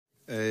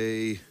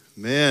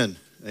Amen.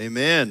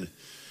 Amen.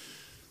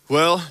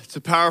 Well, it's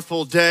a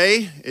powerful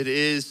day. It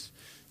is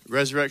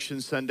Resurrection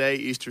Sunday,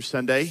 Easter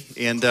Sunday,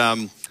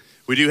 and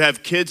we do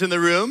have kids in the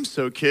room.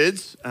 So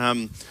kids,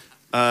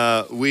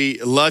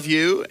 we love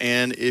you,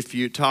 and if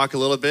you talk a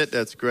little bit,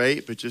 that's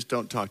great, but just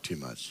don't talk too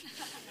much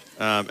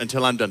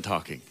until I'm done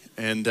talking.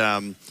 And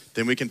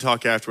then we can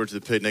talk afterwards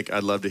at the picnic.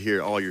 I'd love to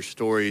hear all your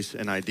stories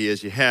and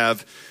ideas you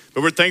have.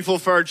 But we're thankful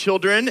for our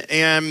children,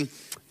 and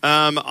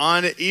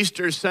on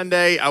Easter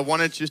Sunday, I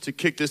wanted just to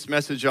kick this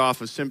message off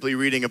with simply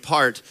reading a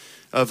part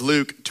of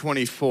Luke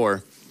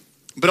 24.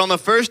 But on the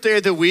first day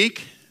of the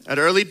week, at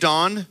early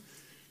dawn,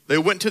 they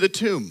went to the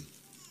tomb,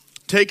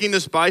 taking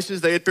the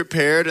spices they had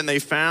prepared, and they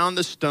found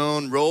the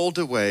stone rolled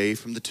away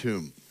from the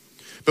tomb.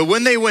 But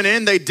when they went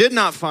in, they did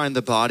not find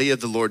the body of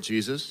the Lord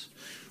Jesus.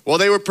 While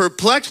they were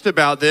perplexed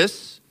about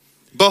this,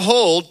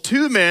 behold,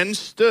 two men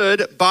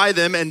stood by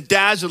them in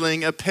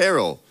dazzling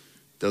apparel.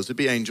 Those would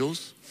be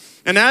angels.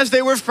 And as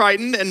they were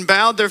frightened and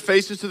bowed their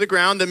faces to the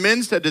ground, the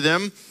men said to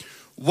them,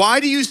 "Why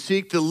do you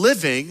seek the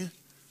living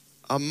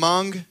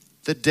among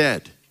the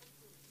dead?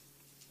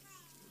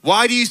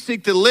 Why do you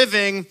seek the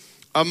living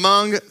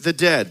among the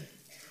dead?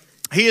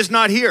 He is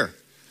not here,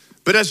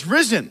 but has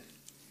risen.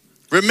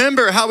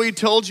 Remember how he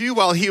told you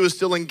while he was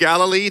still in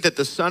Galilee that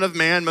the Son of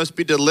Man must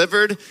be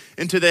delivered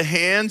into the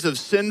hands of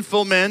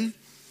sinful men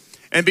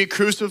and be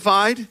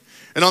crucified,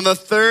 and on the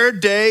third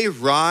day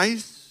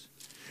rise?"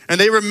 And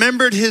they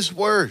remembered his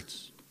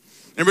words.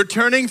 And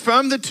returning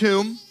from the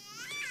tomb,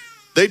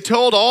 they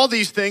told all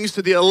these things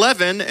to the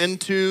 11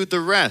 and to the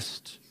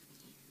rest.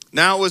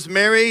 Now it was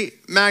Mary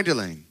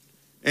Magdalene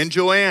and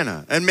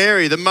Joanna and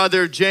Mary, the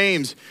mother of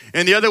James,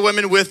 and the other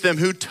women with them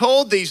who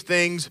told these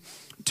things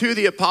to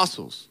the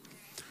apostles.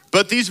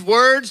 But these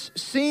words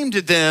seemed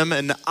to them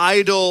an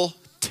idle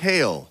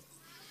tale,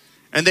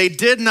 and they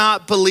did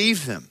not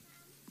believe them.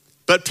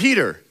 But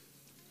Peter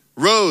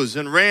rose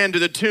and ran to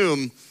the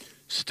tomb.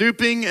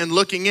 Stooping and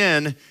looking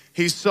in,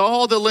 he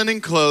saw the linen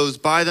clothes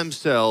by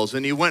themselves,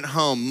 and he went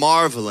home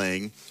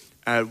marveling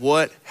at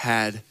what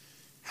had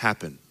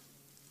happened.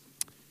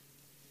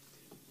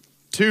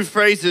 Two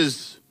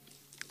phrases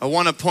I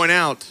want to point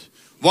out.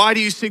 Why do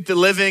you seek the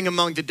living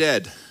among the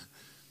dead?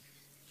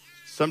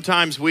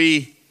 Sometimes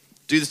we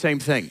do the same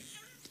thing.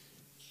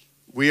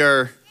 We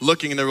are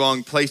looking in the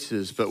wrong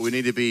places, but we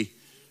need to be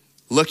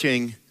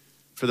looking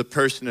for the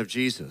person of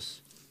Jesus.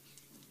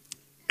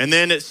 And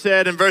then it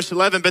said in verse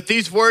 11, but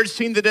these words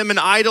seemed to them an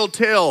idle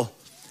tale,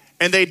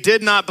 and they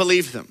did not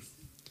believe them.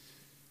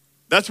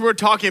 That's what we're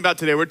talking about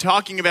today. We're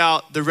talking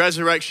about the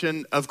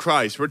resurrection of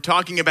Christ. We're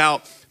talking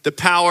about the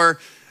power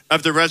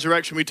of the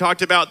resurrection. We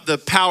talked about the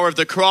power of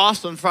the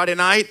cross on Friday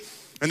night,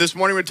 and this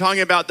morning we're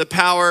talking about the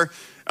power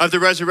of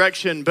the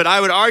resurrection. But I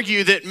would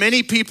argue that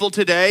many people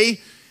today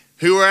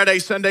who are at a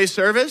Sunday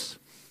service,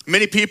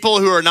 many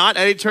people who are not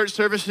at a church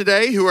service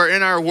today, who are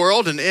in our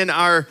world and in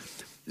our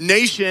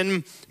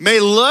nation, may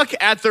look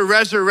at the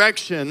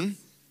resurrection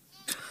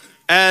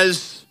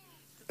as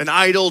an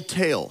idle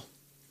tale,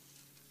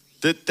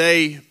 that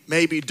they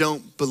maybe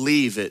don't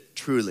believe it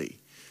truly.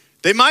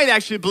 They might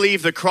actually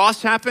believe the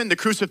cross happened, the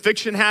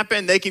crucifixion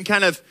happened. They can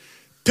kind of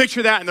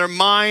picture that in their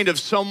mind of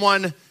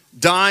someone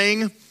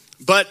dying,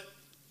 but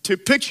to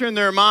picture in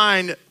their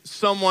mind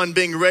someone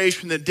being raised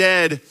from the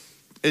dead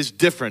is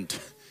different.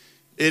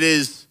 It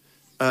is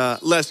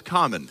less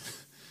common.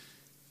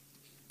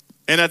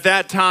 And at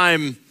that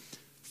time,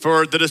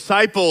 for the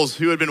disciples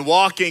who had been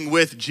walking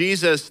with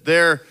Jesus,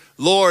 their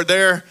Lord,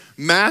 their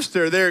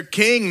Master, their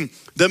King,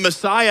 the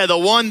Messiah, the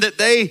one that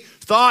they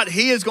thought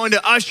he is going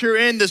to usher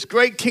in this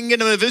great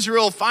kingdom of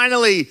Israel.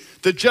 Finally,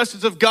 the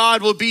justice of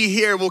God will be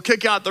here. We'll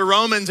kick out the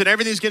Romans and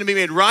everything's going to be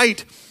made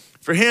right.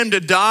 For him to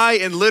die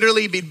and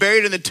literally be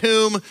buried in the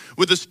tomb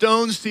with the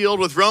stone sealed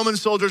with Roman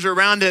soldiers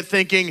around it,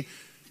 thinking,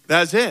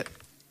 that's it.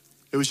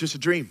 It was just a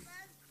dream.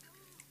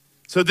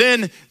 So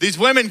then these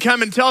women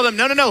come and tell them,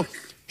 no,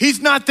 he's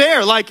not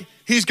there, like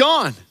he's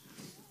gone.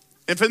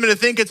 And for them to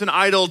think it's an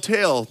idle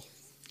tale,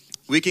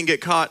 we can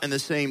get caught in the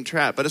same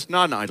trap, but it's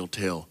not an idle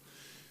tale.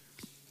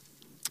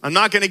 I'm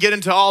not going to get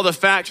into all the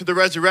facts of the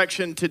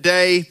resurrection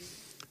today.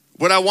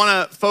 What I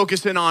want to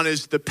focus in on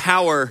is the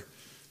power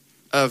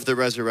of the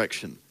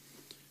resurrection.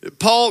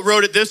 Paul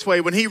wrote it this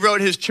way when he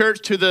wrote his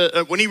church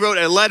when he wrote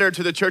a letter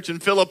to the church in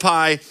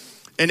Philippi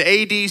in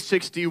AD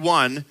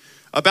 61,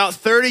 about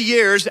 30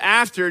 years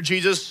after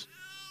Jesus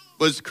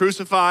was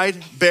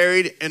crucified,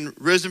 buried, and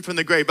risen from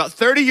the grave. About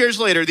 30 years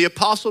later, the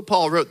Apostle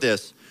Paul wrote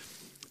this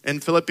in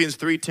Philippians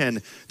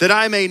 3:10, that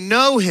I may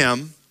know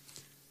him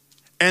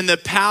and the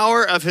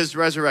power of his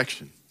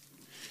resurrection,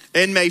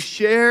 and may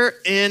share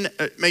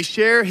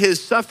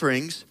his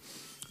sufferings,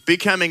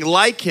 becoming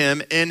like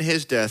him in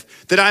his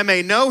death, that I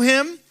may know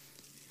him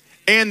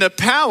and the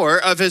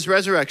power of his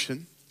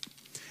resurrection,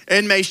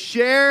 and may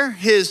share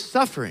his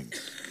sufferings,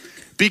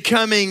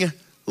 becoming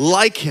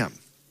like him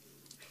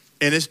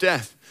in his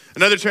death.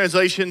 Another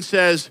translation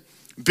says,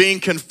 being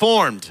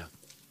conformed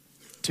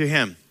to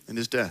him in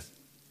his death.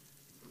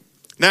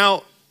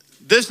 Now,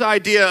 this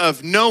idea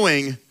of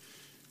knowing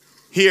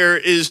here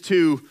is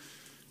to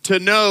to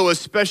know,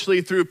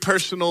 especially through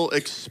personal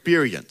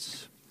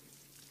experience,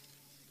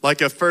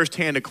 like a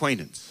firsthand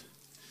acquaintance.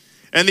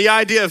 And the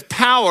idea of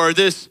power,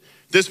 this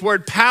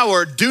word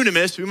power,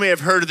 dunamis, we may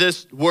have heard of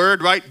this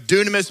word, right?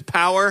 Dunamis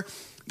power,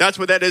 that's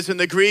what that is in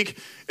the Greek.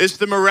 It's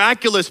the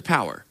miraculous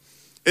power.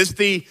 It's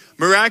the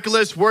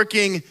miraculous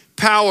working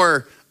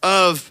power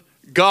of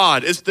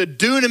God. It's the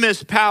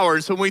dunamis power.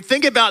 And so when we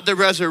think about the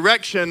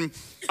resurrection,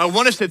 I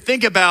want us to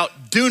think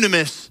about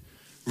dunamis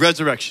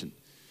resurrection,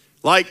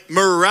 like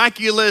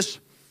miraculous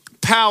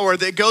power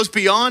that goes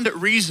beyond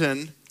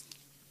reason,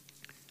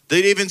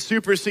 that even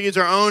supersedes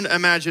our own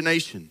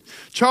imagination.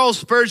 Charles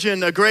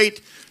Spurgeon, a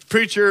great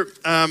preacher,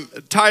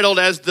 titled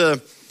as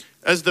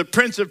the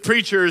Prince of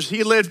Preachers,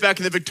 he lived back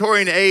in the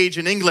Victorian age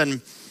in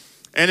England.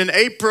 And in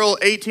April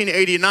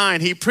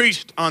 1889, he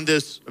preached on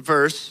this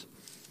verse.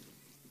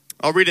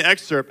 I'll read an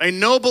excerpt. A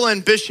noble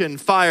ambition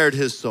fired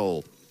his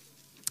soul.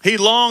 He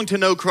longed to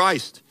know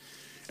Christ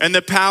and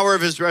the power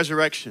of his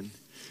resurrection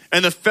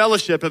and the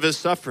fellowship of his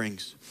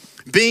sufferings,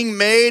 being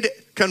made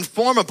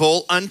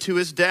conformable unto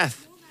his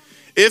death.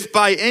 If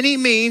by any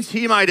means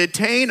he might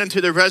attain unto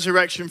the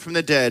resurrection from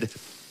the dead,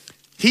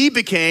 he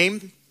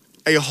became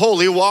a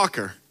holy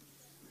walker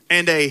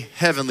and a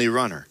heavenly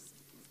runner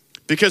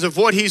because of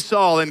what he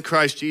saw in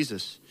Christ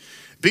Jesus.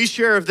 Be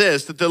sure of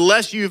this, that the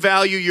less you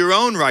value your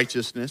own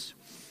righteousness,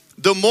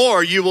 the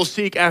more you will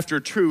seek after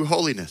true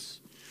holiness.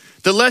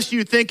 The less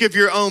you think of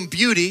your own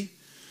beauty,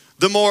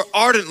 the more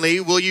ardently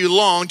will you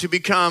long to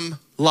become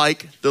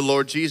like the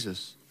Lord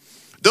Jesus.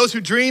 Those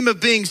who dream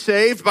of being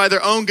saved by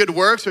their own good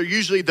works are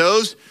usually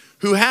those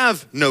who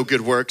have no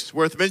good works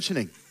worth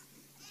mentioning.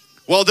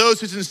 While those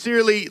who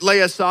sincerely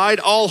lay aside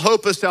all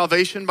hope of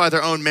salvation by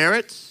their own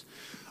merits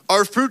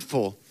are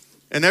fruitful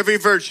in every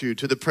virtue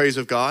to the praise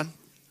of God.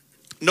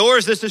 Nor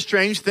is this a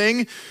strange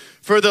thing,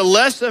 for the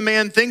less a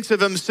man thinks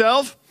of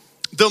himself,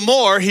 the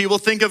more he will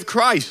think of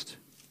Christ,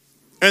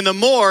 and the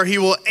more he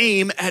will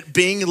aim at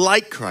being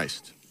like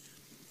Christ.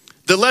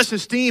 The less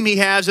esteem he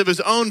has of his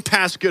own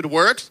past good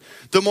works,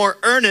 the more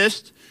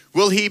earnest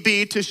will he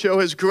be to show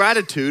his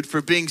gratitude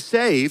for being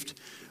saved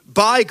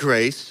by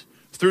grace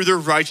through the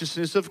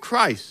righteousness of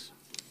Christ.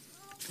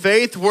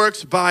 Faith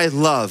works by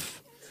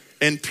love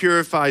and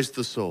purifies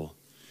the soul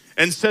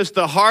and sets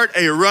the heart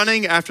a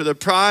running after the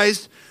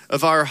prize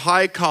of our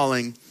high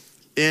calling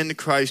in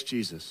Christ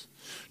Jesus.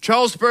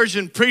 Charles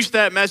Spurgeon preached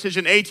that message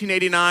in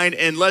 1889,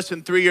 and less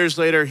than 3 years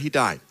later, he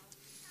died.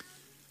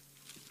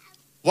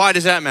 Why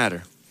does that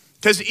matter?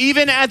 Because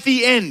even at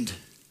the end,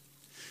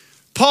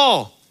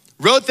 Paul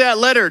wrote that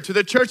letter to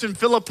the church in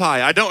Philippi.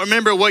 I don't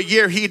remember what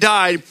year he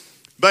died,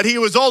 but he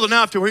was old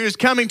enough to where he was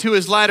coming to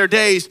his latter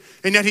days,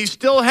 and yet he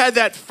still had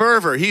that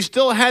fervor. He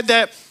still had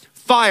that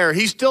fire.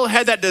 He still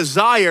had that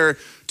desire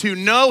to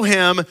know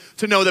him,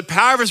 to know the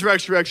power of his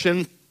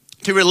resurrection,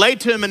 to relate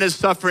to him in his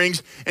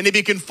sufferings, and to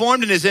be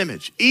conformed in his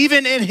image,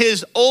 even in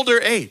his older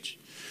age.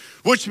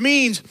 Which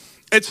means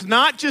it's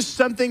not just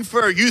something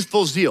for a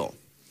youthful zeal.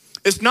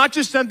 It's not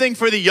just something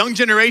for the young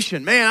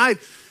generation. Man, I'm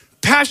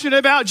passionate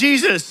about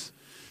Jesus.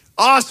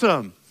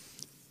 Awesome.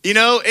 You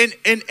know,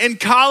 in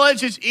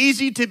college, it's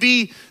easy to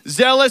be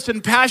zealous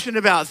and passionate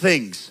about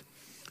things,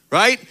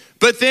 right?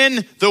 But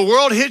then the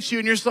world hits you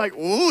and you're just like,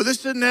 ooh,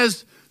 this isn't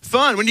as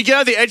fun. When you get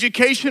out of the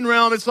education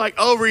realm, it's like,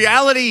 oh,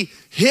 reality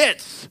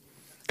hits.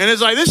 And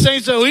it's like, this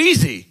ain't so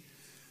easy.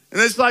 And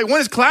it's like,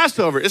 when is class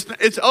over?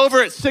 It's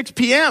over at 6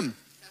 p.m.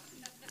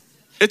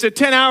 It's a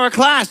 10-hour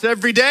class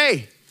every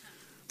day.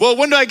 Well,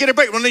 when do I get a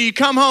break? When you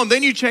come home,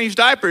 then you change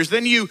diapers,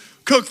 then you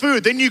cook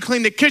food, then you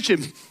clean the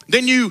kitchen,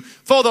 then you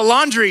fold the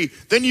laundry,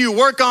 then you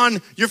work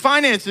on your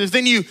finances,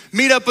 then you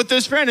meet up with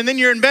this friend, and then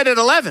you're in bed at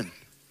 11.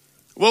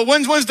 Well,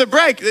 when's the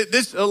break?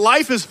 This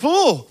life is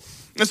full.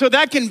 And so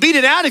that can beat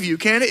it out of you,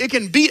 can it? It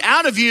can beat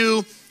out of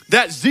you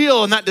that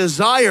zeal and that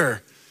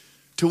desire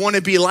to want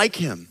to be like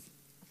him,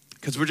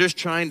 because we're just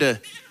trying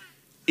to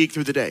eke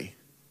through the day.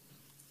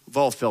 We've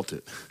all felt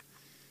it.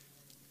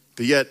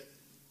 But yet,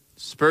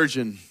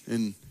 Spurgeon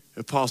and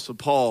Apostle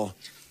Paul,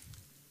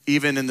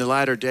 even in the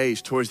latter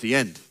days, towards the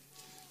end,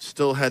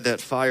 still had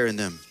that fire in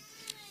them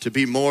to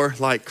be more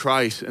like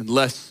Christ and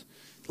less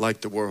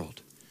like the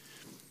world.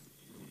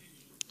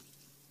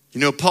 You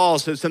know, Paul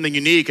said something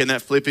unique in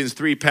that Philippians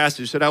 3 passage.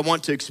 He said, I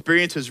want to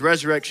experience his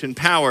resurrection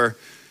power.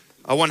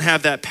 I want to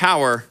have that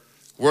power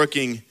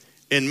working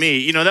in me.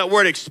 You know, that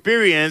word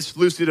experience,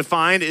 loosely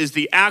defined, is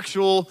the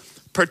actual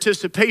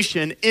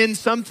participation in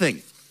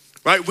something,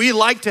 right? We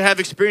like to have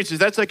experiences.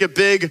 That's like a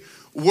big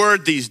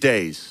word these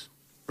days,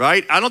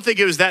 right? I don't think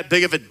it was that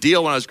big of a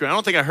deal when I was growing up. I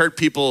don't think I heard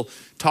people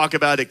talk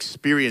about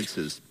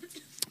experiences.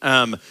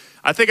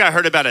 I think I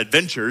heard about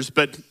adventures,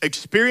 but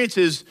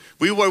experiences,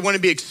 we want to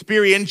be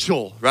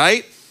experiential,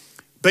 right?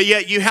 But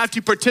yet you have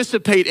to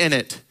participate in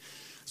it.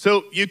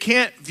 So you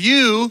can't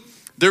view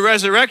the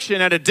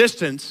resurrection at a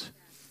distance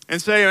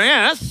and say,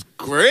 man, that's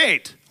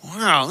great.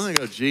 Wow, there you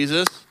go,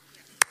 Jesus.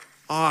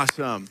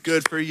 Awesome,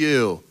 good for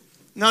you.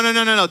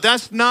 No.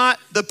 That's not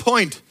the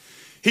point.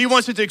 He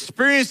wants us to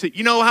experience it.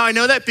 You know how I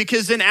know that?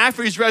 Because then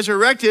after he's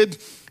resurrected,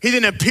 He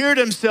then appeared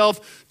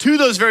himself to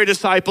those very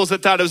disciples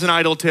that thought it was an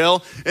idle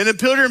tale, and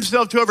appeared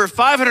himself to over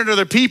 500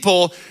 other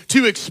people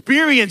to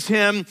experience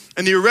him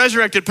and the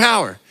resurrected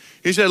power.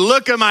 He said,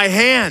 look at my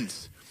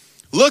hands.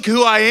 Look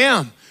who I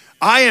am.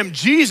 I am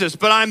Jesus,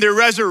 but I'm the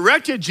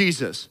resurrected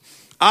Jesus.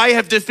 I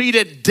have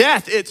defeated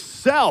death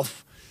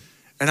itself,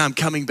 and I'm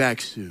coming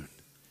back soon.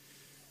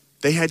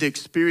 They had to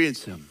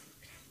experience him.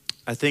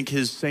 I think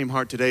his same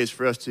heart today is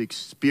for us to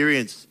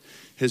experience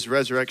his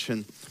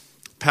resurrection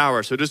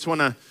power. So just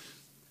want to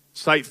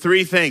cite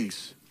three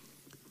things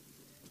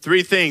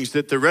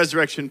that the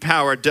resurrection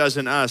power does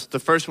in us. The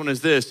first one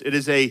is this: it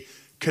is a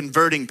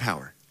converting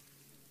power.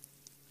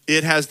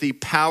 It has the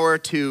power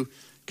to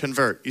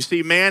convert. You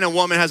see, man and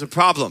woman has a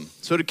problem.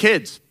 So do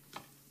kids.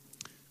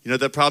 You know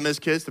what the problem is,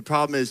 kids? The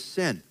problem is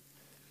sin.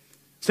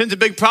 Sin's a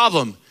big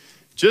problem.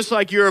 Just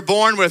like you were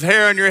born with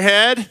hair on your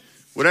head,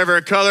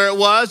 whatever color it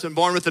was, and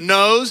born with a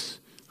nose,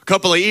 a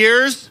couple of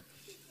ears,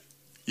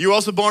 you were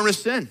also born with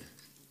sin.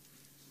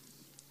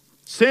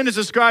 Sin is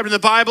described in the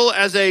Bible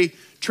as a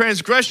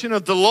transgression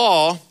of the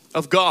law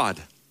of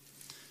God,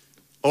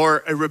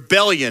 or a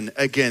rebellion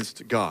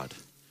against God.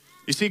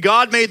 You see,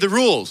 God made the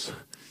rules,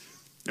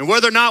 and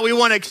whether or not we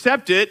want to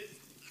accept it,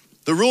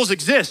 the rules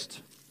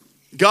exist.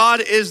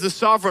 God is the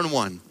sovereign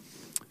one,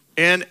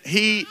 and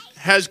he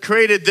has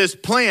created this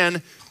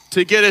plan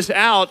to get us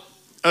out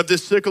of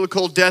this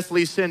cyclical,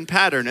 deathly sin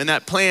pattern, and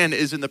that plan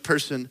is in the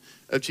person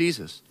of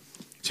Jesus.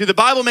 See, the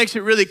Bible makes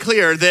it really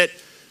clear that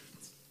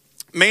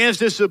man's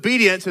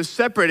disobedience has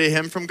separated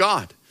him from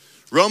God.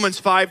 Romans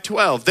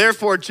 5:12,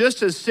 therefore,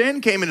 just as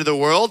sin came into the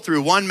world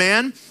through one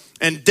man,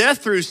 and death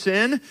through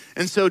sin,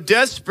 and so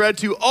death spread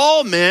to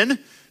all men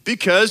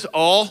because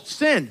all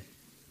sin.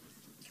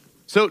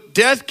 So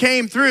sin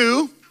came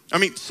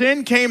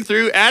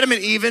through Adam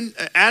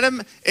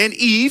and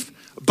Eve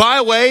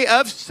by way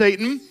of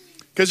Satan.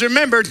 Because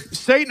remember,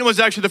 Satan was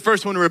actually the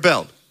first one who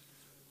rebelled.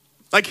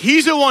 Like,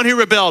 he's the one who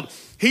rebelled.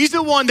 He's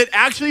the one that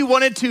actually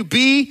wanted to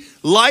be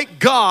like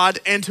God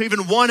and to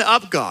even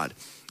one-up God.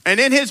 And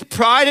in his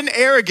pride and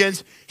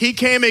arrogance, he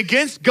came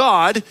against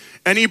God,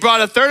 and he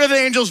brought a third of the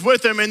angels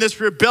with him in this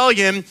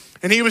rebellion,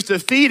 and he was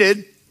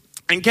defeated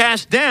and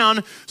cast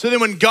down. So then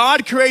when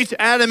God creates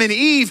Adam and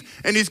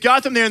Eve, and he's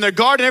got them there in their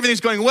garden, everything's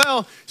going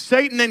well,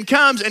 Satan then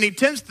comes and he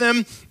tempts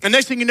them, and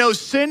next thing you know,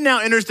 sin now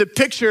enters the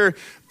picture.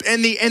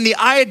 And the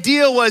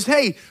idea was,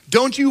 hey,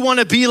 don't you want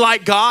to be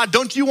like God?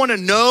 Don't you want to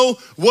know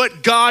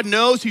what God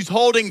knows he's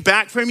holding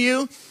back from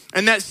you?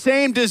 And that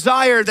same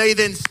desire, they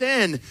then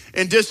sinned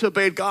and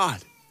disobeyed God.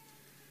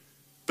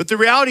 But the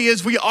reality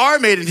is we are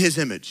made in his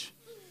image.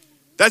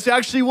 That's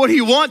actually what he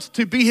wants,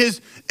 to be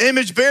his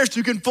image bearers,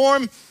 to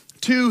conform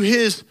to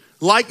his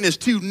likeness,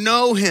 to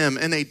know him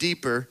in a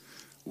deeper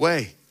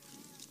way.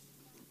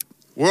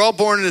 We're all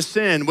born into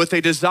sin with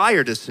a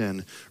desire to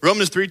sin.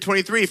 Romans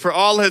 3:23, for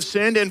all have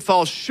sinned and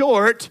fall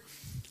short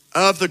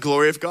of the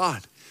glory of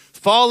God.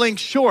 Falling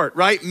short,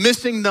 right?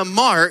 Missing the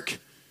mark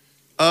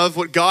of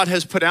what God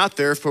has put out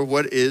there for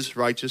what is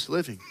righteous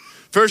living.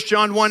 1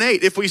 John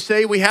 1:8, if we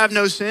say we have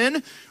no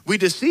sin, we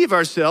deceive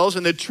ourselves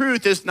and the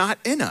truth is not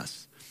in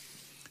us.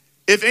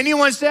 If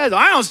anyone says,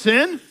 I don't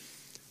sin,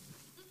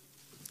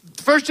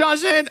 1 John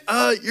said,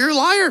 you're a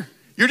liar.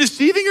 You're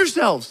deceiving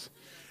yourselves.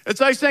 It's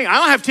like saying, I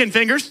don't have 10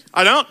 fingers.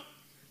 I don't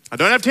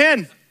have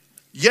 10.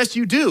 Yes,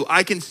 you do.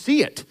 I can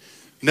see it.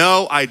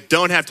 No, I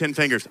don't have 10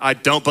 fingers. I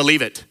don't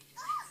believe it.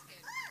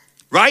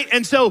 Right?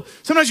 And so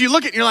sometimes you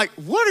look at it and you're like,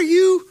 what are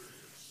you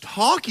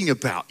talking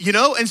about? You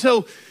know? And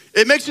so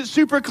it makes it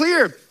super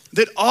clear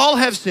that all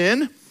have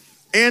sinned,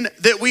 and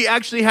that we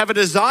actually have a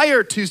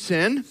desire to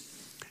sin,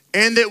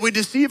 and that we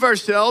deceive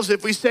ourselves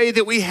if we say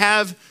that we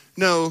have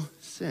no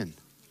sin.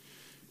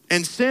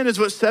 And sin is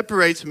what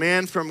separates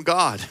man from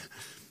God.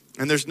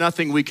 And there's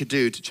nothing we could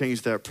do to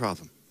change that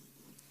problem.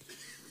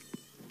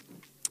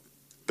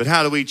 But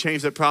how do we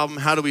change that problem?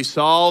 How do we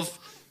solve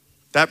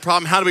that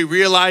problem? How do we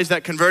realize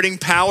that converting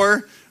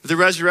power of the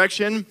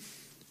resurrection?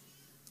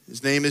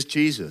 His name is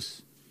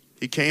Jesus.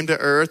 He came to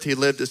earth. He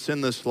lived a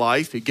sinless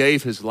life. He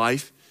gave his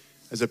life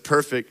as a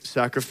perfect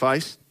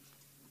sacrifice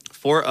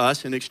for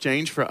us in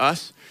exchange for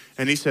us.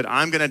 And he said,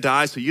 I'm going to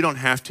die so you don't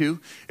have to.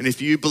 And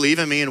if you believe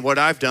in me and what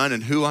I've done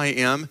and who I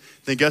am,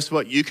 then guess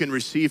what? You can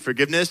receive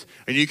forgiveness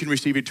and you can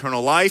receive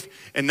eternal life.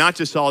 And not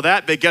just all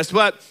that, but guess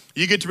what?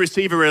 You get to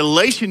receive a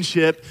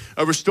relationship,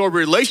 a restored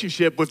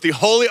relationship with the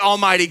holy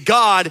almighty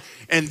God.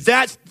 And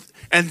that's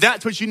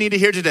what you need to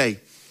hear today.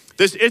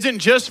 This isn't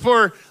just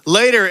for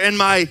later in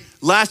my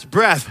last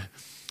breath.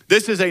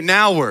 This is a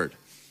now word.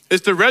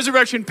 It's the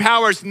resurrection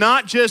power. It's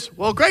not just,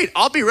 well, great,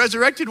 I'll be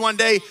resurrected one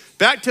day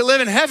back to live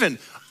in heaven.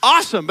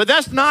 Awesome, but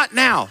that's not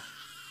now.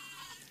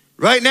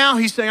 Right now,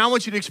 he's saying, I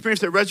want you to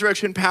experience that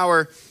resurrection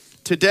power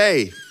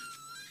today.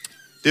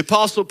 The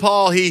Apostle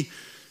Paul, he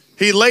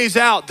lays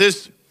out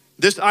this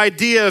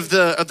idea of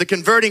the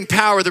converting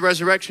power of the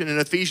resurrection in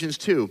Ephesians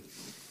 2.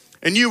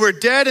 And you were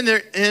dead in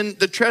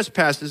the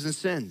trespasses and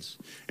sins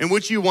in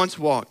which you once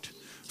walked,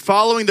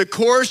 following the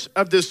course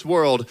of this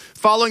world,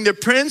 following the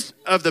prince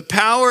of the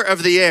power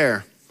of the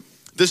air,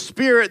 the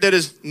spirit that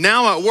is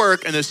now at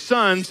work in the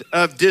sons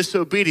of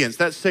disobedience.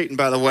 That's Satan,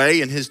 by the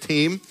way, and his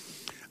team.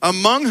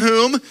 Among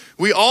whom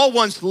we all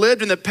once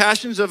lived in the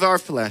passions of our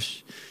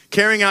flesh,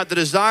 carrying out the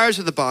desires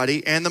of the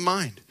body and the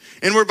mind.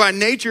 And were by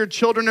nature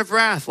children of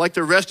wrath, like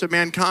the rest of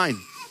mankind.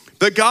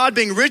 But God,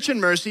 being rich in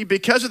mercy,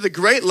 because of the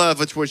great love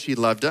with which he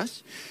loved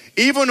us,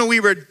 even when we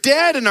were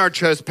dead in our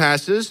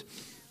trespasses,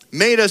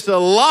 made us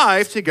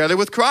alive together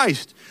with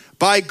Christ.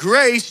 By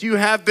grace you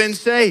have been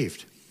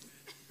saved.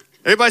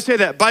 Everybody say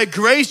that. By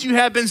grace you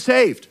have been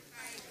saved.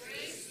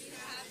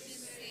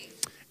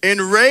 And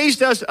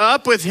raised us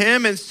up with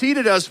him and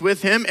seated us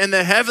with him in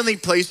the heavenly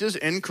places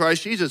in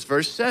Christ Jesus.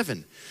 Verse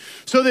 7.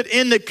 So that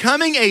in the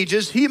coming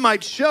ages he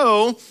might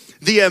show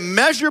the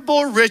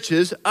immeasurable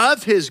riches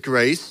of his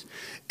grace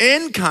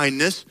and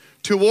kindness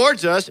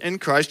towards us in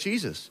Christ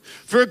Jesus.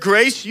 For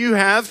grace you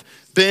have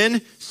been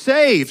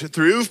saved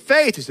through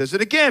faith. He says it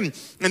again.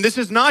 And this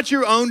is not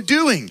your own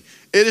doing.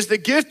 It is the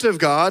gift of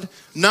God,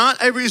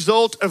 not a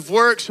result of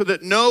works, so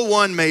that no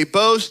one may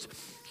boast.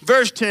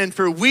 Verse 10,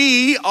 for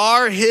we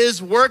are his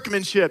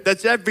workmanship.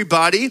 That's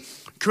everybody,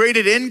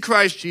 created in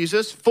Christ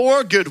Jesus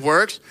for good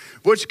works,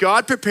 which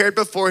God prepared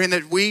beforehand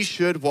that we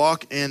should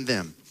walk in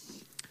them.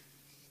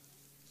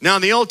 Now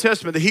in the Old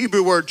Testament, the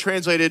Hebrew word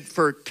translated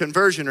for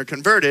conversion or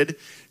converted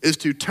is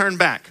to turn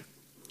back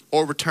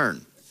or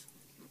return.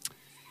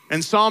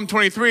 In Psalm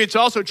 23, it's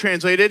also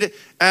translated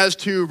as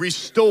to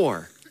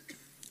restore.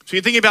 So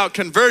you think about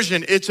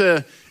conversion, it's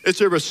a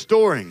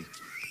restoring.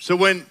 So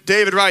when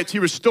David writes, he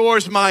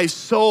restores my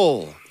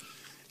soul,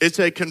 it's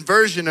a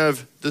conversion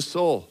of the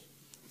soul.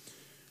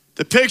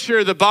 The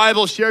picture the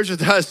Bible shares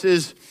with us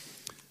is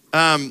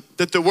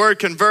that the word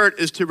convert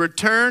is to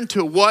return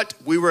to what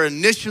we were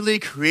initially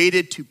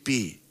created to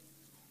be.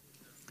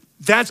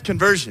 That's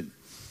conversion.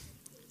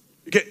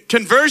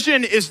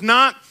 Conversion is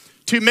not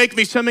to make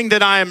me something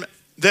that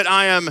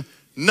I am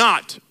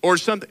not or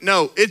something.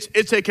 No,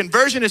 it's a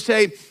conversion to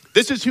say,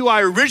 this is who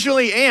I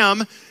originally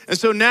am. And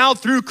so now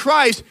through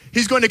Christ,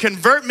 he's going to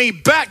convert me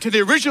back to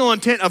the original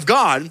intent of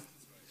God,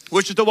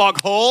 which is to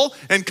walk whole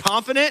and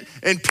confident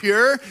and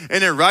pure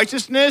and in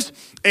righteousness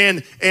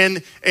and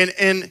in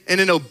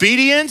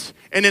obedience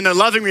and in a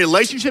loving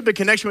relationship and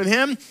connection with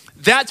him.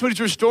 That's what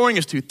he's restoring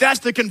us to. That's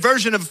the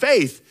conversion of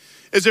faith,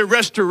 is a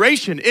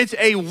restoration. It's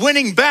a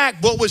winning back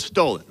what was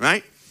stolen,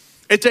 right?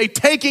 It's a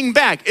taking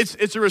back.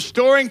 It's a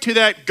restoring to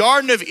that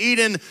Garden of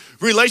Eden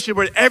relationship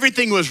where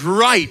everything was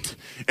right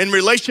and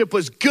relationship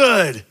was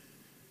good.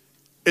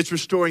 It's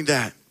restoring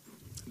that.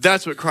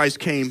 That's what Christ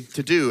came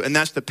to do. And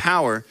that's the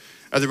power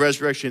of the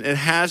resurrection. It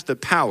has the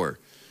power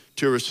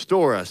to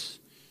restore us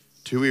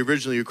to who we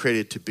originally were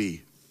created to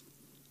be.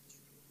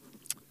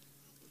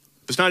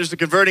 It's not just a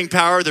converting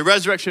power. The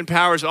resurrection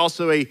power is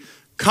also a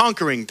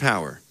conquering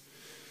power.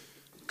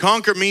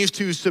 Conquer means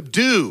to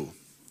subdue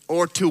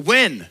or to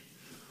win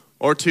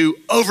or to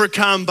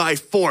overcome by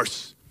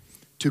force,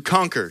 to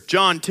conquer.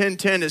 John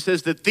 10:10, it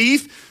says, the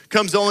thief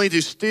comes only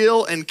to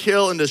steal and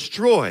kill and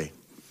destroy.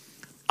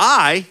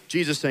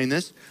 Jesus saying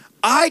this,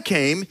 I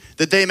came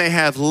that they may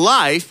have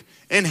life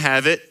and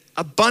have it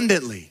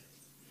abundantly.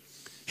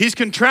 He's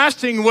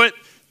contrasting what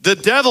the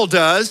devil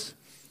does,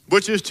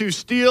 which is to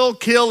steal,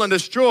 kill, and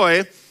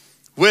destroy,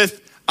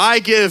 with I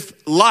give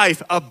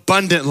life,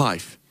 abundant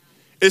life.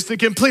 It's the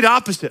complete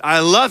opposite. I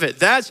love it.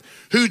 That's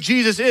who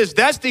Jesus is.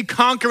 That's the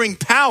conquering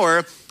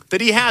power that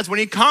he has. When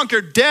he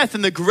conquered death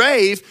and the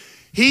grave,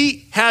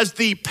 he has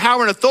the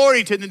power and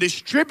authority to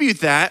distribute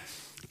that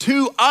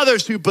to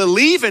others who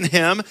believe in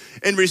him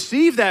and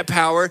receive that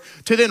power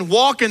to then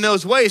walk in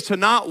those ways, to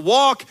not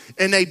walk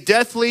in a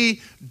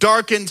deathly,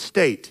 darkened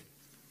state,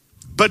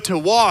 but to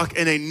walk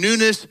in a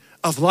newness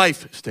of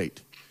life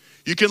state.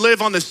 You can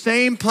live on the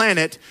same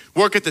planet,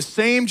 work at the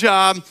same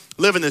job,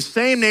 live in the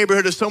same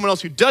neighborhood as someone else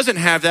who doesn't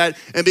have that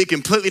and be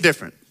completely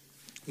different.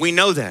 We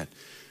know that.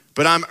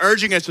 But I'm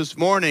urging us this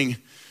morning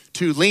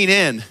to lean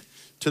in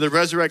to the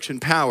resurrection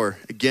power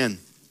again.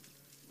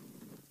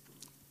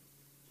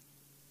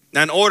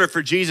 Now, in order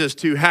for Jesus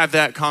to have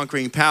that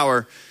conquering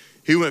power,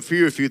 he went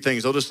through a few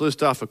things. I'll just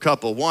list off a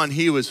couple. One,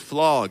 he was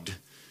flogged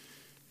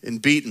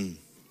and beaten.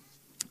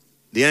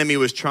 The enemy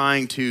was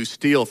trying to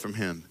steal from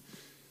him,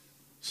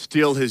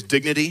 steal his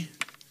dignity,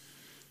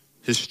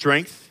 his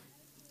strength.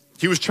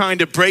 He was trying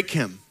to break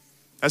him.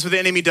 That's what the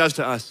enemy does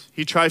to us.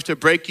 He tries to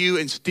break you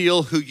and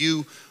steal who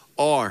you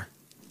are.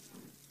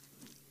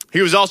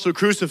 He was also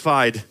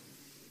crucified.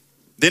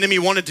 The enemy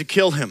wanted to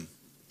kill him.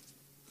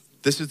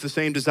 This is the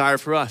same desire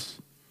for us.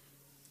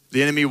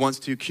 The enemy wants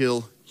to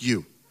kill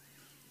you.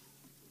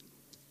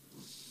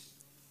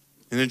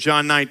 And in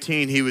John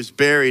 19, he was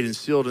buried and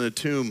sealed in a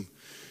tomb.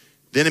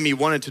 The enemy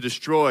wanted to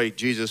destroy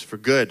Jesus for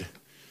good.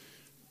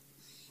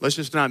 Let's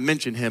just not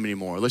mention him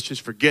anymore. Let's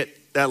just forget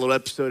that little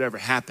episode ever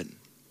happened.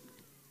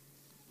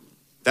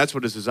 That's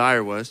what his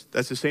desire was.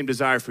 That's the same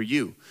desire for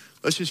you.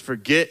 Let's just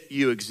forget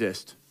you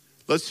exist.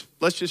 Let's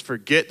just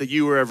forget that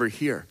you were ever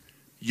here.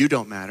 You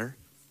don't matter.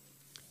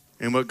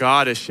 And what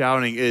God is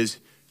shouting is,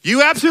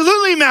 you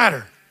absolutely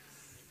matter.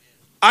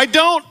 I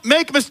don't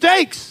make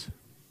mistakes.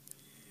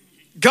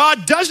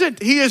 God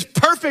doesn't. He is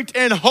perfect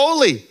and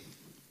holy.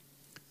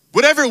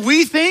 Whatever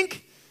we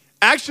think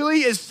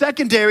actually is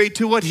secondary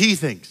to what he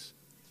thinks.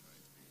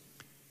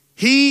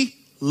 He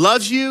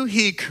loves you.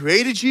 He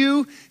created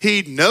you.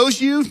 He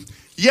knows you.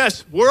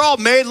 Yes, we're all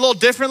made a little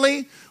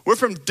differently. We're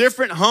from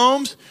different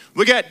homes.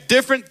 We got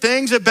different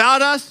things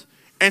about us,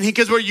 and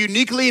because we're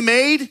uniquely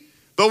made,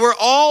 but we're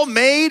all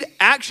made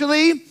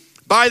actually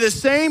by the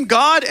same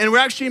God, and we're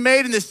actually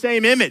made in the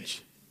same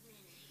image.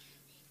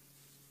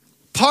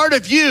 Part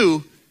of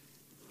you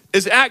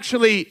is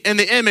actually in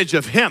the image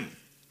of him,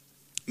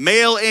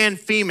 male and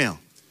female,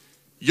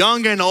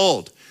 young and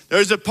old.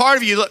 There's a part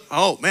of you, look,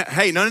 oh man,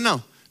 hey,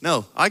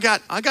 no, I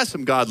got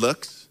some God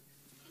looks.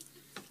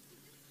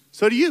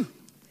 So do you.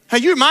 Hey,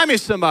 you remind me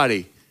of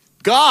somebody.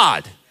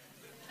 God.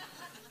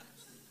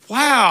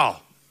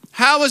 Wow.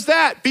 How is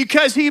that?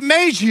 Because he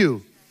made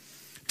you.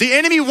 The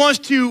enemy wants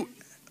to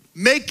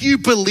make you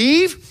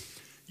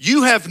believe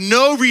you have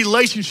no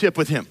relationship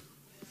with him.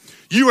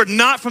 You are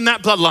not from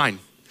that bloodline.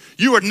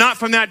 You are not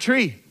from that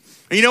tree.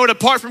 And you know what?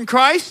 Apart from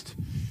Christ,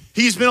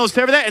 he's been able to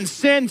sever that, and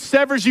sin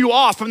severs you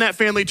off from that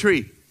family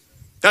tree.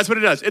 That's what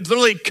it does. It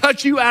literally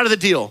cuts you out of the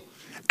deal,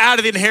 out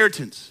of the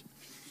inheritance.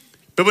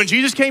 But when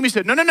Jesus came, he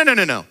said,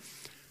 no.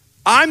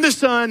 I'm the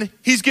Son.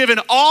 He's given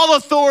all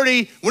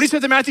authority. When he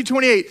said in Matthew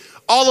 28,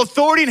 all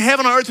authority in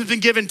heaven and earth has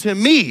been given to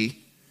me.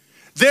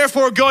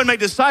 Therefore, go and make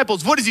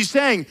disciples. What is he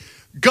saying?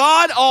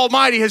 God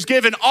Almighty has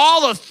given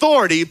all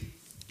authority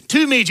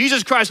to me,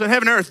 Jesus Christ, on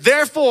heaven and earth.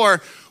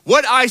 Therefore,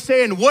 what I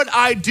say and what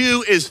I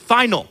do is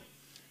final.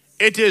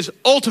 It is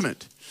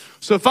ultimate.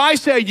 So if I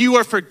say you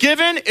are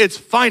forgiven, it's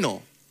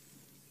final.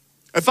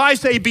 If I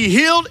say be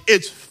healed,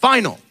 it's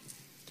final.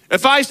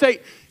 If I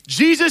say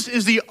Jesus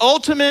is the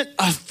ultimate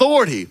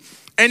authority,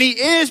 and he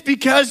is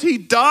because he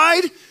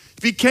died,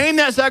 became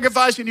that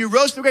sacrifice, and he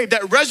rose from the grave,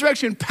 that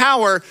resurrection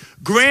power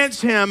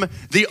grants him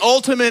the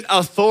ultimate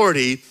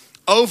authority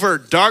over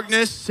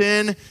darkness,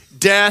 sin,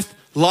 death,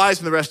 lies,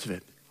 and the rest of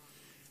it.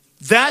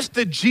 That's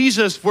the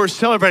Jesus we're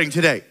celebrating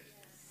today.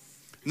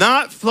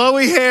 Not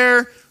flowy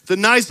hair, the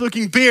nice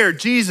looking beard,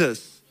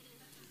 Jesus.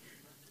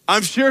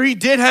 I'm sure he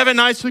did have a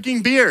nice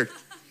looking beard.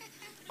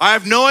 I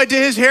have no idea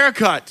his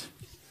haircut.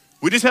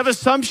 We just have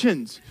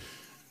assumptions.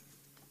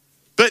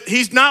 But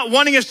he's not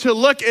wanting us to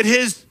look at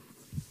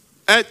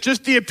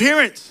just the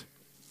appearance.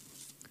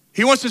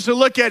 He wants us to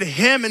look at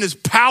him and his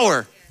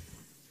power.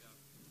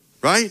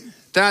 Right?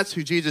 That's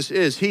who Jesus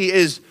is. He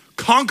is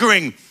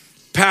conquering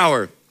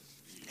power.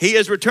 He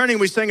is returning.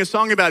 We sang a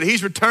song about it.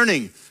 He's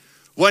returning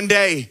one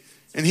day,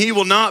 and he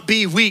will not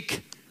be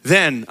weak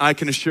then, I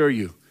can assure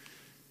you.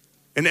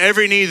 And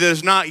every knee that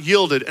is not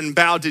yielded and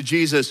bowed to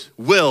Jesus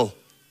will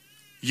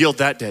yield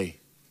that day.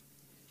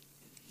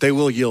 They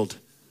will yield.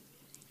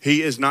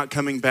 He is not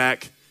coming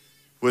back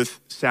with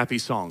sappy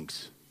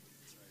songs.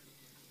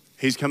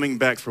 He's coming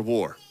back for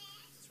war.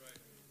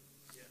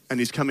 And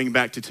he's coming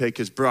back to take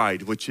his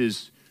bride, which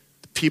is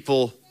the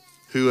people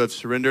who have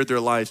surrendered their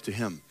lives to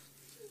him.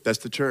 That's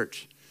the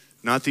church,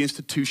 not the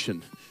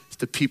institution. It's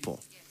the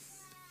people.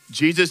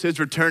 Jesus is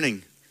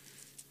returning.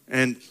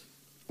 And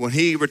when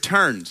he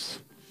returns,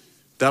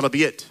 that'll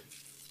be it.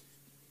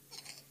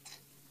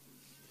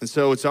 And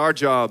so it's our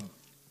job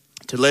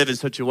to live in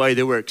such a way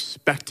that we're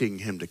expecting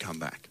him to come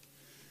back.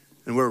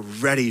 And we're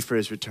ready for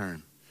his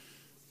return.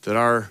 That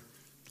our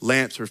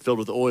lamps are filled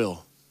with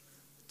oil.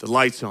 The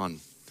lights on.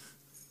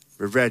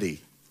 We're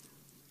ready.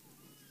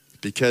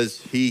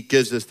 Because he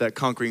gives us that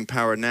conquering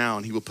power now,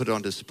 and he will put it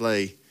on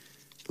display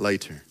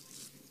later.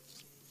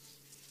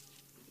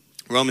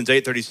 Romans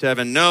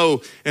 8:37,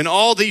 no, in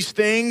all these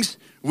things,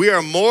 we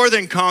are more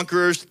than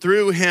conquerors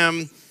through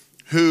him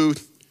who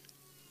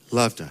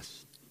loved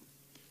us.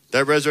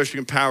 That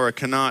resurrection power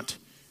cannot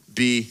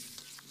be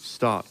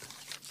stopped.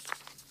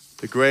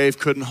 The grave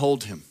couldn't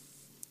hold him.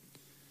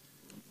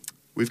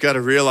 We've got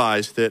to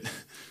realize that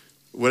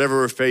whatever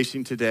we're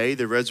facing today,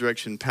 the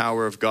resurrection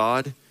power of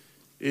God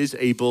is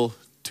able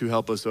to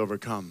help us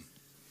overcome.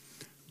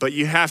 But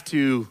you have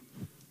to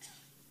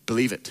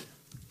believe it.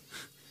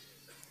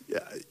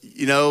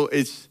 You know,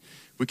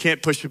 we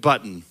can't push a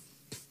button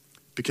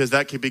because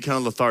that can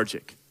become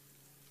lethargic,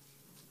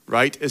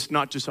 right? It's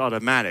not just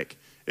automatic.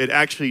 It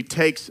actually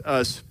takes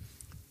us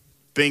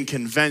being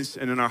convinced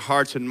and in our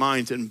hearts and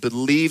minds and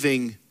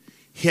believing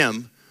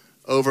him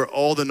over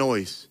all the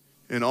noise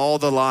and all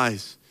the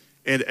lies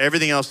and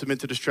everything else that's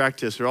meant to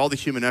distract us or all the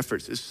human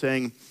efforts is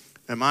saying,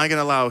 am I going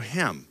to allow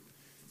him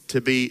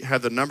to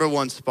have the number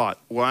one spot?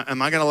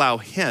 Am I going to allow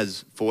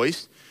his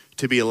voice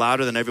to be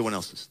louder than everyone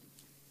else's?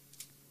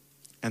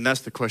 And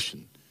that's the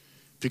question.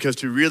 Because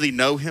to really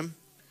know him,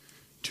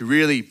 to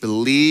really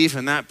believe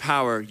in that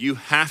power, you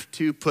have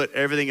to put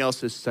everything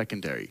else as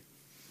secondary.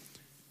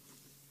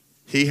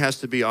 He has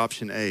to be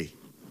option A.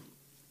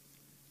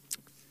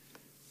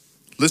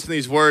 Listen to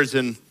these words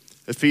in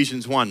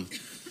Ephesians 1,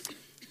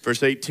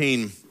 verse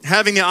 18.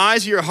 Having the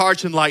eyes of your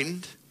hearts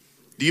enlightened,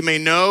 that you may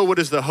know what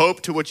is the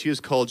hope to which he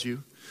has called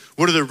you,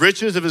 What are the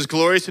riches of his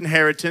glorious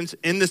inheritance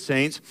in the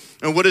saints?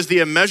 And what is the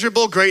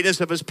immeasurable greatness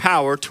of his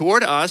power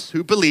toward us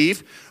who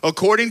believe,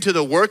 according to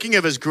the working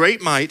of his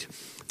great might,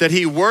 that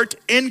he worked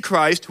in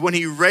Christ when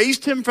he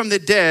raised him from the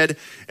dead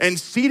and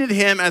seated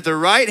him at the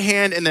right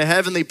hand in the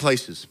heavenly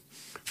places?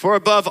 For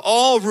above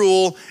all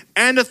rule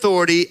and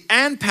authority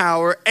and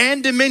power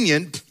and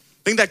dominion, I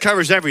think that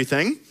covers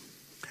everything.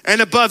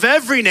 And above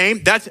every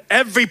name, that's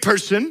every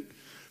person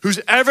who's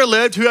ever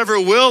lived, whoever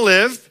will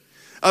live,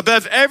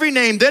 above every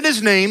name that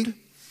is named,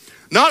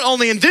 not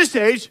only in this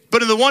age,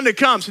 but in the one to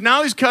come. So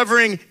now he's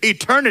covering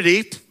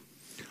eternity,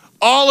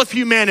 all of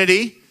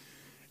humanity,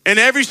 in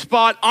every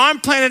spot on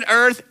planet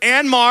Earth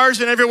and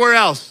Mars and everywhere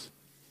else.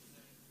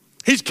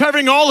 He's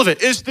covering all of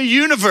it. It's the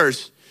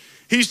universe.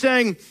 He's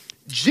saying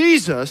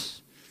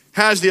Jesus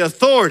has the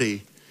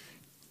authority.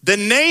 The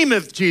name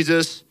of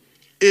Jesus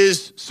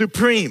is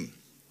supreme.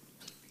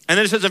 And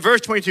then it says in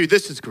verse 22,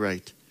 this is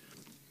great.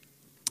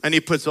 And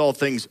he puts all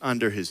things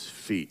under his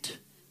feet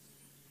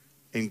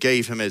and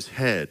gave him his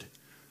head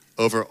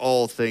over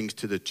all things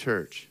to the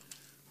church,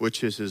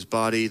 which is his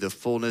body, the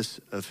fullness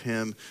of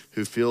him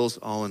who fills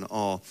all in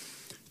all.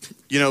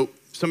 You know,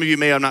 some of you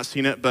may have not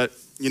seen it, but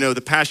you know,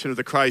 the Passion of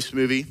the Christ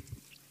movie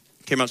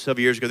came out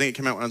several years ago. I think it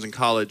came out when I was in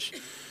college.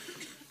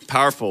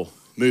 Powerful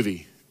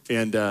movie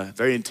and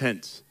very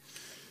intense.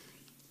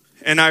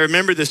 And I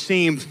remember the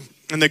scene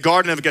in the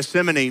Garden of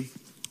Gethsemane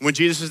when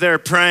Jesus is there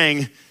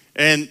praying,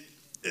 and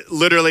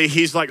literally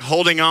he's like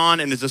holding on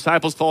and his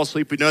disciples fall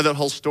asleep. We know that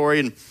whole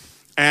story.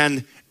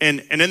 And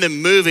in the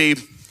movie,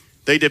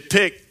 they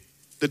depict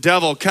the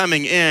devil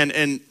coming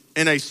in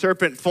a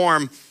serpent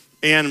form,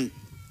 and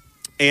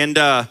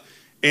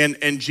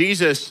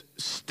Jesus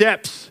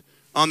steps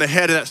on the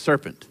head of that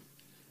serpent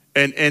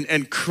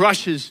and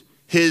crushes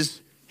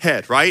his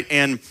head, right?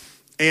 And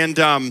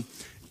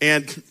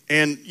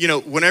you know,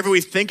 whenever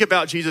we think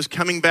about Jesus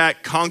coming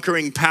back,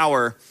 conquering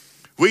power,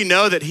 we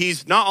know that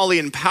he's not only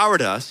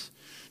empowered us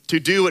to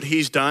do what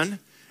he's done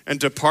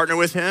and to partner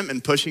with him in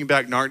pushing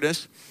back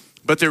darkness,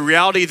 but the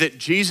reality that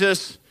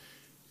Jesus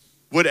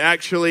would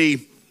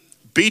actually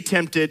be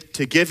tempted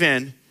to give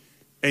in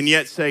and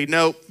yet say,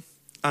 no,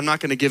 I'm not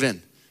gonna give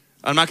in.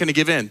 I'm not gonna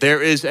give in.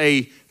 There is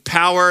a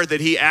power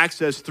that he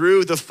accessed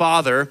through the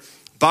Father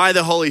by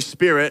the Holy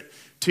Spirit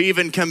to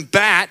even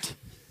combat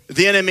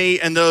the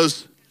enemy in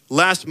those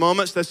last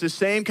moments. That's the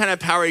same kind of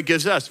power he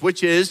gives us,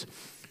 which is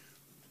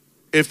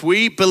if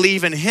we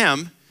believe in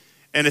him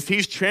and if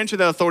he's transferred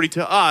that authority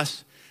to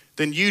us,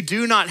 then you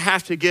do not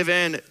have to give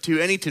in to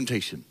any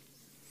temptation.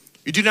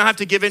 You do not have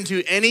to give in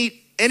to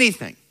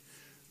anything.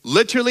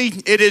 Literally,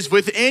 it is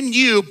within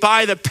you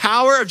by the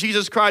power of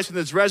Jesus Christ and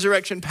his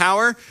resurrection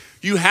power.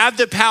 You have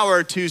the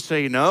power to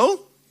say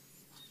no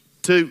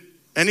to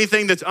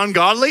anything that's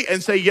ungodly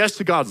and say yes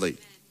to godly.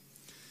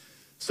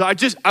 So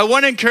I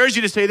want to encourage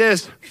you to say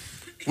this.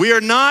 We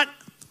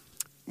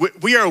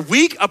are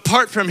weak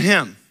apart from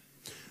him,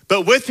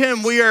 but with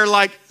him we are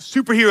like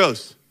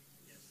superheroes.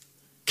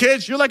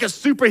 Kids, you're like a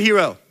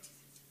superhero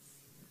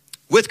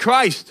with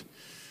Christ.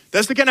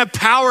 That's the kind of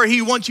power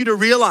he wants you to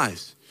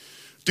realize.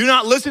 Do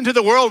not listen to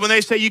the world when they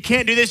say you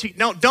can't do this.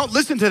 No, don't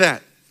listen to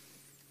that.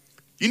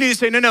 You need to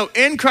say, no,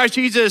 in Christ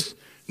Jesus,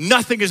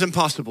 nothing is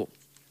impossible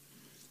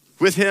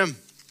with him.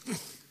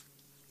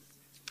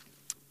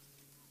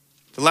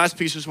 The last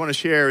piece I just want to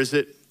share is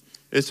that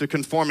it's a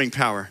conforming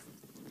power.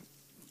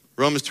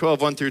 Romans 12,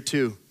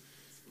 1-2.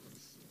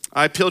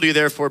 I appeal to you,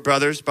 therefore,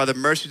 brothers, by the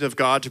mercies of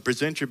God, to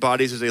present your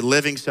bodies as a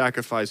living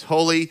sacrifice,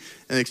 holy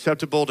and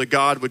acceptable to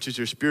God, which is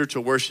your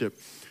spiritual worship.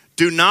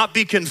 Do not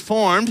be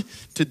conformed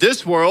to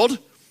this world,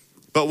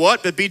 but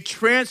what? But be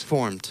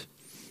transformed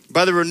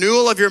by the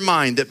renewal of your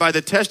mind, that by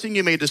the testing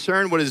you may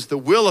discern what is the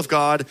will of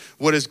God,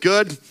 what is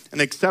good and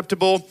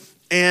acceptable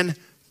and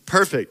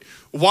perfect.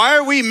 Why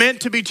are we meant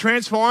to be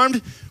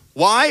transformed?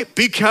 Why?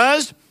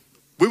 Because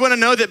we want to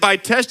know that by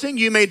testing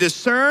you may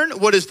discern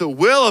what is the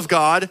will of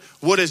God,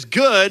 what is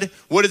good,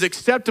 what is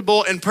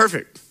acceptable and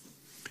perfect.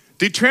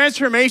 The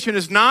transformation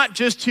is not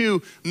just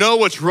to know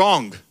what's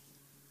wrong.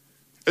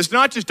 It's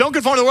not just don't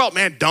conform to the world.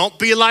 Man, don't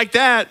be like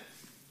that.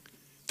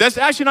 That's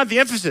actually not the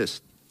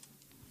emphasis.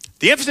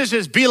 The emphasis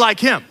is be like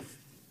him,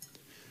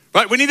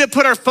 right? We need to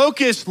put our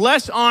focus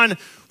less on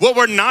what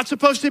we're not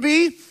supposed to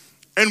be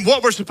and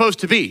what we're supposed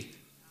to be.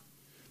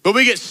 But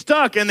we get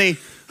stuck in the,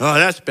 oh,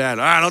 that's bad.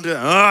 Oh, don't do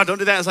that. Oh, don't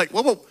do that. It's like,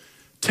 whoa,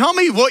 tell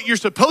me what you're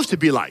supposed to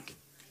be like.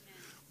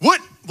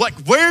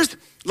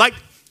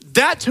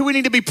 That's who we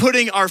need to be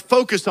putting our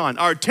focus on.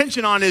 Our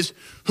attention on is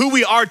who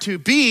we are to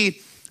be,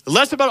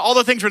 less about all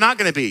the things we're not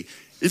gonna be.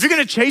 If you're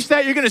gonna chase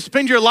that, you're gonna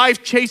spend your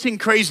life chasing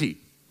crazy.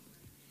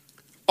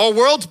 Our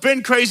world's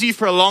been crazy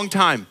for a long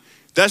time.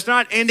 That's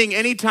not ending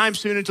anytime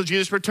soon until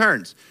Jesus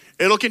returns.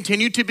 It'll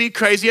continue to be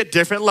crazy at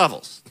different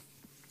levels.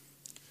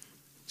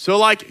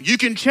 So you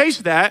can chase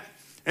that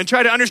and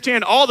try to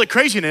understand all the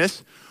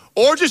craziness,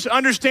 or just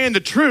understand the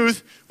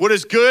truth, what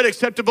is good,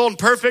 acceptable, and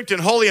perfect,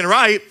 and holy and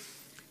right,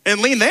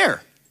 and lean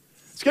there.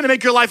 It's gonna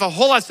make your life a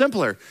whole lot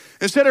simpler.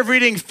 Instead of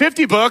reading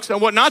 50 books on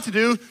what not to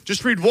do,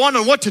 just read one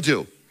on what to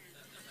do.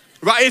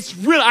 right? It's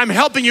real, I'm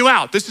helping you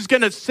out. This is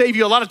gonna save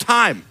you a lot of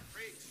time,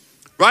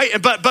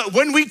 right? But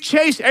when we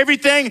chase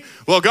everything,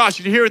 well, gosh,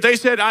 did you hear what they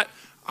said? I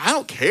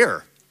don't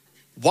care.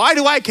 Why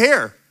do I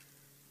care?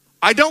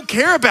 I don't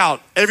care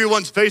about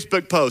everyone's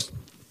Facebook post.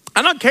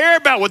 I don't care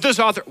about what this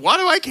author, why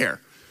do I care?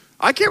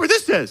 I care what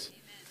this says.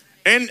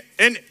 And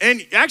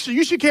actually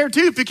you should care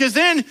too, because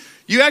then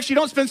you actually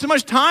don't spend so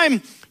much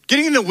time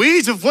getting in the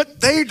weeds of what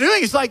they're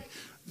doing. It's like,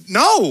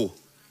 no,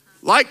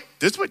 like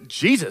this is what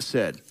Jesus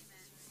said.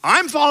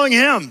 I'm following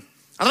him.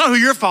 I don't know who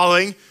you're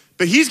following,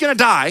 but he's gonna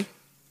die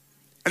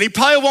and he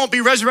probably won't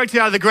be resurrected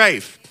out of the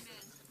grave.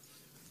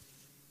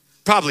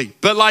 Probably,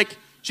 but like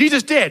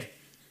Jesus did.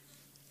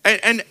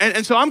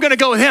 And so I'm gonna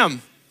go with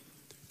him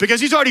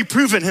because he's already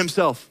proven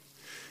himself.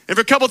 And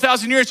for a couple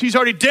thousand years, he's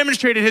already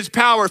demonstrated his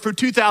power for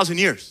 2,000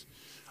 years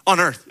on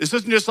earth. This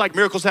isn't just like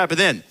miracles happen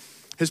then.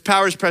 His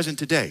power is present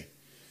today.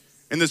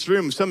 In this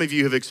room, some of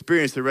you have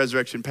experienced the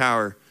resurrection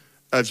power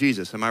of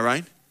Jesus, am I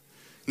right?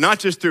 Not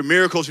just through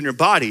miracles in your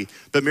body,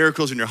 but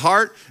miracles in your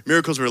heart,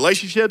 miracles in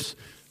relationships,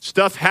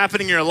 stuff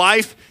happening in your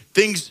life,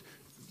 things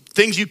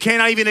you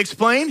cannot even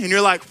explain, and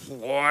you're like,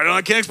 well,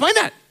 I can't explain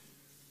that,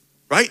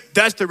 right?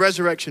 That's the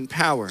resurrection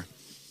power.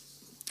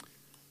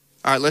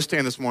 All right, let's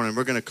stand this morning.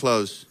 We're gonna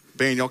close.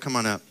 Ben, y'all come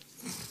on up.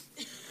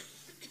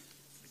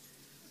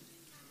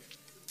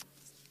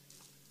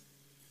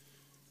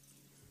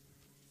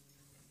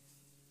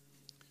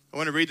 I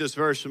want to read this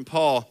verse from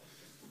Paul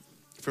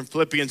from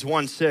Philippians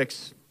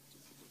 1:6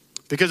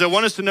 because I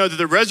want us to know that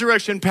the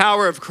resurrection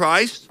power of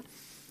Christ,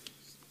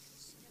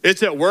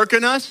 it's at work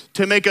in us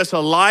to make us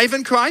alive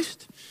in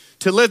Christ,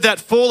 to live that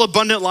full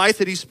abundant life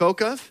that he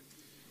spoke of,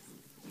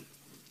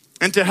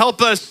 and to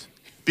help us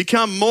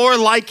become more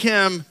like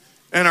him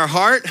in our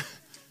heart,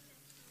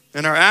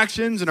 in our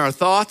actions, in our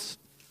thoughts.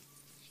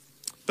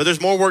 But there's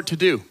more work to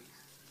do.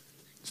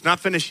 It's not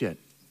finished yet.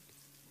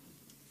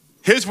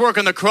 His work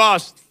on the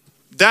cross,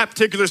 that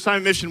particular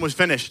assignment mission was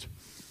finished.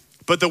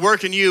 But the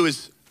work in you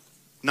is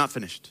not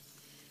finished.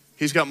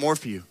 He's got more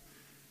for you.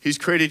 He's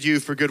created you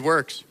for good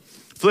works.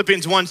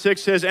 Philippians 1:6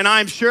 says, and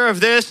I'm sure of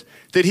this,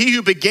 that he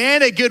who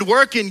began a good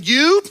work in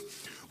you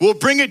will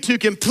bring it to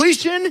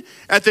completion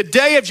at the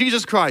day of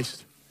Jesus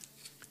Christ.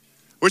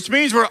 Which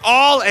means we're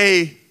all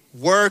a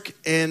work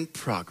in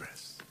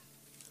progress.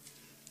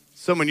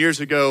 Someone years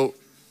ago,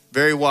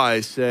 very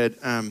wise, said,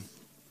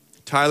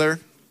 Tyler,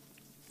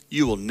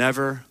 you will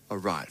never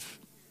arrive.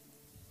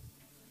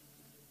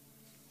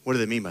 What do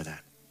they mean by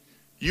that?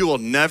 You will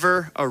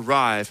never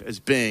arrive as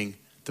being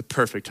the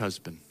perfect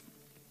husband.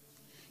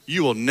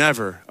 You will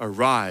never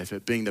arrive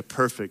at being the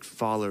perfect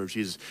follower of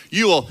Jesus.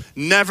 You will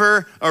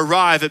never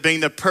arrive at being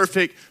the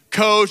perfect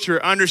coach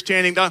or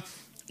understanding.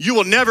 You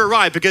will never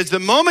arrive, because the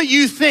moment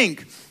you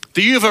think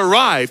that you've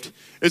arrived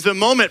is the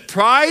moment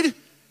pride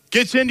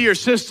gets into your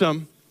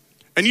system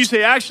and you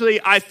say, actually,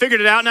 I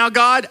figured it out now,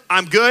 God.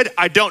 I'm good.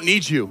 I don't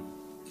need you.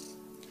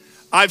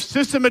 I've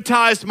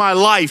systematized my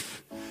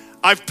life.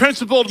 I've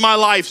principled my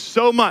life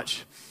so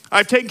much.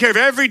 I've taken care of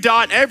every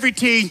dot, every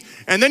T.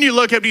 And then you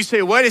look up and you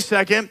say, wait a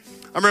second.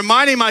 I'm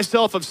reminding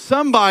myself of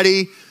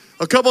somebody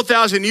a couple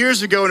thousand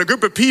years ago in a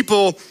group of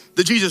people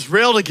that Jesus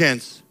railed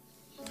against,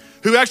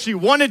 who actually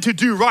wanted to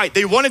do right.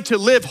 They wanted to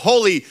live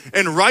holy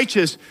and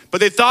righteous,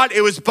 but they thought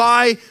it was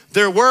by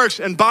their works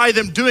and by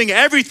them doing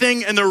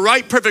everything in the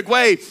right, perfect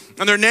way.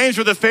 And their names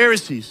were the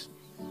Pharisees,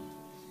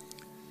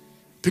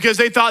 because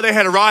they thought they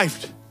had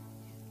arrived.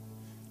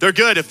 They're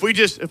good. If we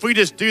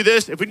just do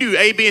this, if we do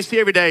A, B, and C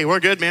every day, we're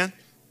good, man.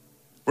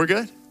 We're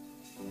good.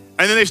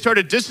 And then they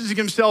started distancing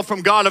themselves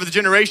from God over the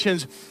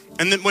generations.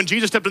 And then when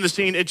Jesus stepped on the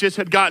scene, it just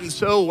had gotten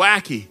so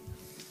wacky.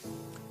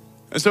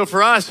 And so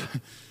for us,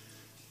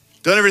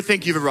 don't ever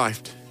think you've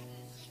arrived.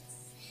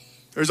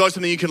 There's always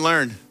something you can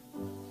learn.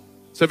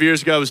 Several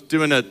years ago, I was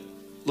doing a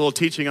little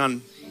teaching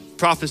on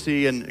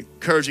prophecy and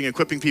encouraging,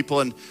 equipping people.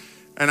 And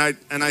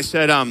I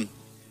said,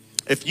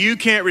 if you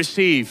can't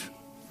receive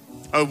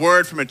a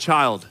word from a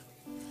child,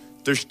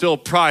 there's still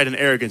pride and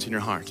arrogance in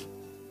your heart.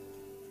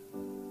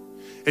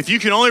 If you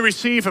can only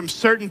receive from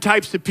certain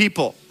types of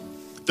people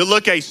that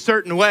look a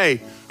certain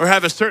way or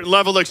have a certain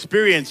level of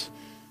experience,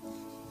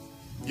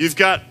 you've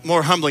got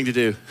more humbling to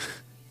do.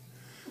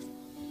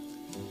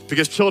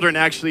 Because children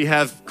actually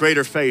have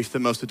greater faith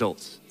than most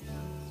adults.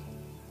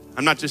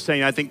 I'm not just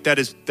saying, I think that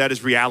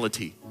is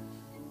reality.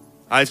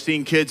 I've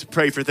seen kids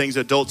pray for things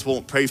adults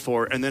won't pray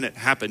for, and then it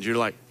happens. You're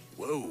like,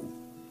 whoa.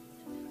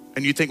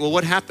 And you think, well,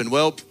 what happened?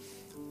 Well,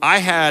 I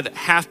had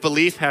half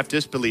belief, half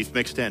disbelief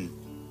mixed in.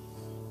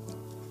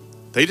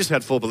 They just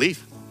had full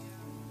belief.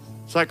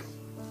 It's like,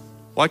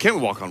 why can't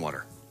we walk on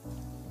water?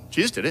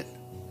 Jesus did it.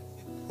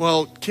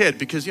 Well, kid,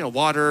 because,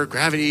 water,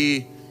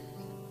 gravity.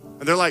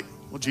 And they're like,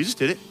 well, Jesus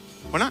did it.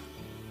 Why not?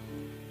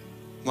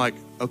 I'm like,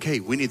 okay,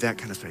 we need that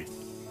kind of faith.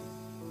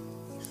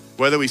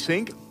 Whether we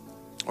sink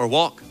or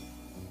walk,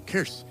 who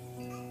cares?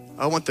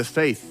 I want the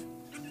faith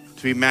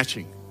to be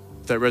matching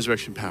that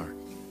resurrection power.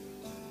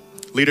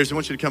 Leaders, I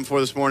want you to come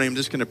forward this morning. I'm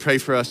just going to pray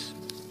for us.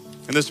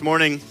 And this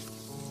morning,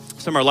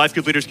 some of our life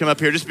group leaders come up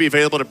here just to be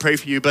available to pray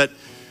for you. But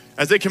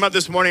as they come up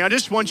this morning, I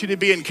just want you to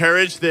be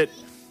encouraged that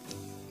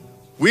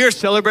we are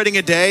celebrating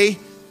a day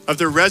of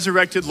the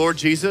resurrected Lord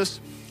Jesus,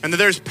 and that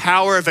there's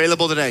power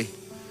available today.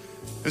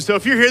 And so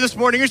if you're here this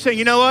morning, you're saying,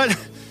 you know what?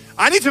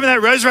 I need some of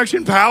that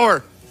resurrection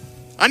power.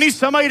 I need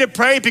somebody to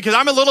pray because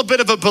I'm a little bit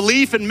of a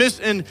belief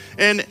and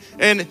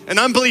an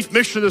unbelief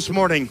mixture this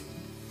morning.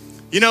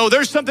 You know,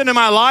 there's something in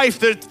my life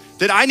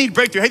that I need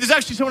breakthrough. Hey, there's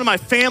actually someone in my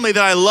family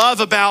that I love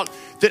about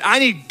that I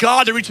need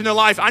God to reach in their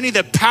life. I need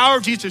the power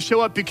of Jesus to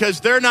show up because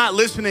they're not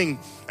listening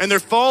and they're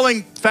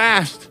falling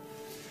fast.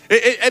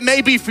 It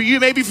may be for you,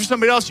 maybe for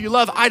somebody else you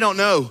love, I don't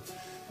know.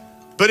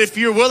 But if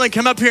you're willing,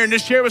 come up here and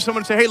just share with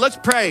someone and say, hey, let's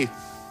pray.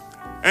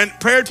 And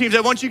prayer teams,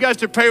 I want you guys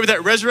to pray with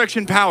that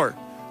resurrection power.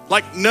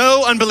 Like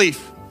no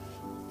unbelief,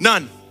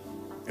 none.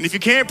 And if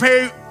you can't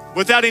pray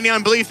without any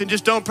unbelief, then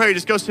just don't pray,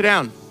 just go sit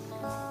down.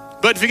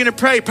 But if you're gonna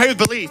pray, pray with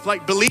belief,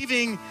 like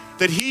believing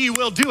that he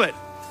will do it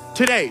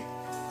today.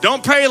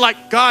 Don't pray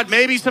like, God,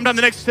 maybe sometime in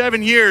the next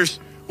 7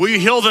 years, will you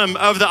heal them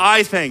of the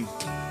eye thing?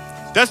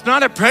 That's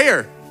not a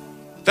prayer.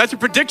 That's a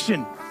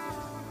prediction,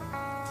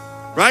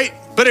 right?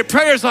 But a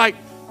prayer is like,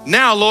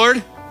 now, Lord.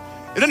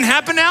 It doesn't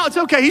happen now, it's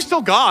okay, he's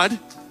still God.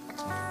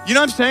 You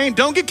know what I'm saying?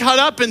 Don't get caught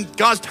up in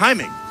God's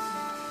timing.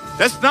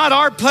 That's not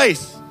our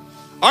place.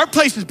 Our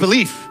place is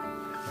belief.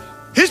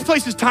 His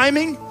place is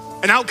timing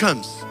and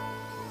outcomes.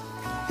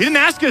 He didn't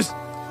ask us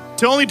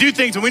to only do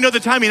things when we know the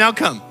timing and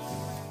outcome.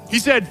 He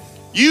said,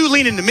 you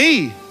lean into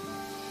me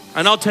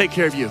and I'll take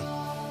care of you.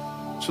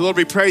 So Lord,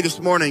 we pray this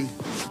morning,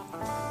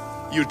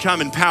 you would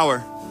come in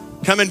power.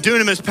 Come in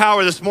dunamis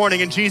power this morning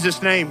in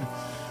Jesus' name.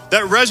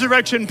 That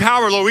resurrection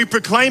power, Lord, we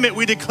proclaim it,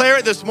 we declare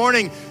it this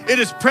morning. It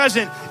is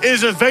present, it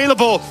is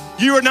available.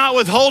 You are not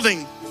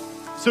withholding.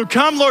 So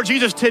come, Lord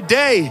Jesus,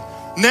 today,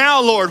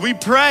 now, Lord, we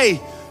pray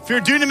for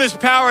your dunamis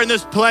power in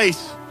this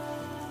place.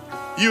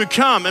 You would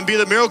come and be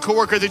the miracle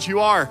worker that you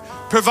are.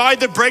 Provide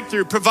the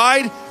breakthrough,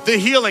 provide the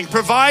healing,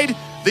 provide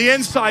the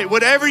insight.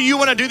 Whatever you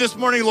want to do this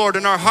morning, Lord,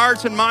 in our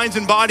hearts and minds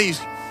and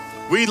bodies,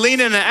 we lean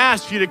in and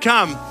ask you to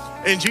come.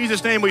 In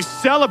Jesus' name, we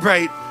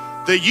celebrate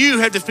that you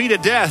have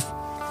defeated death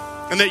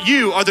and that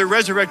you are the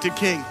resurrected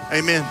King.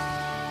 Amen.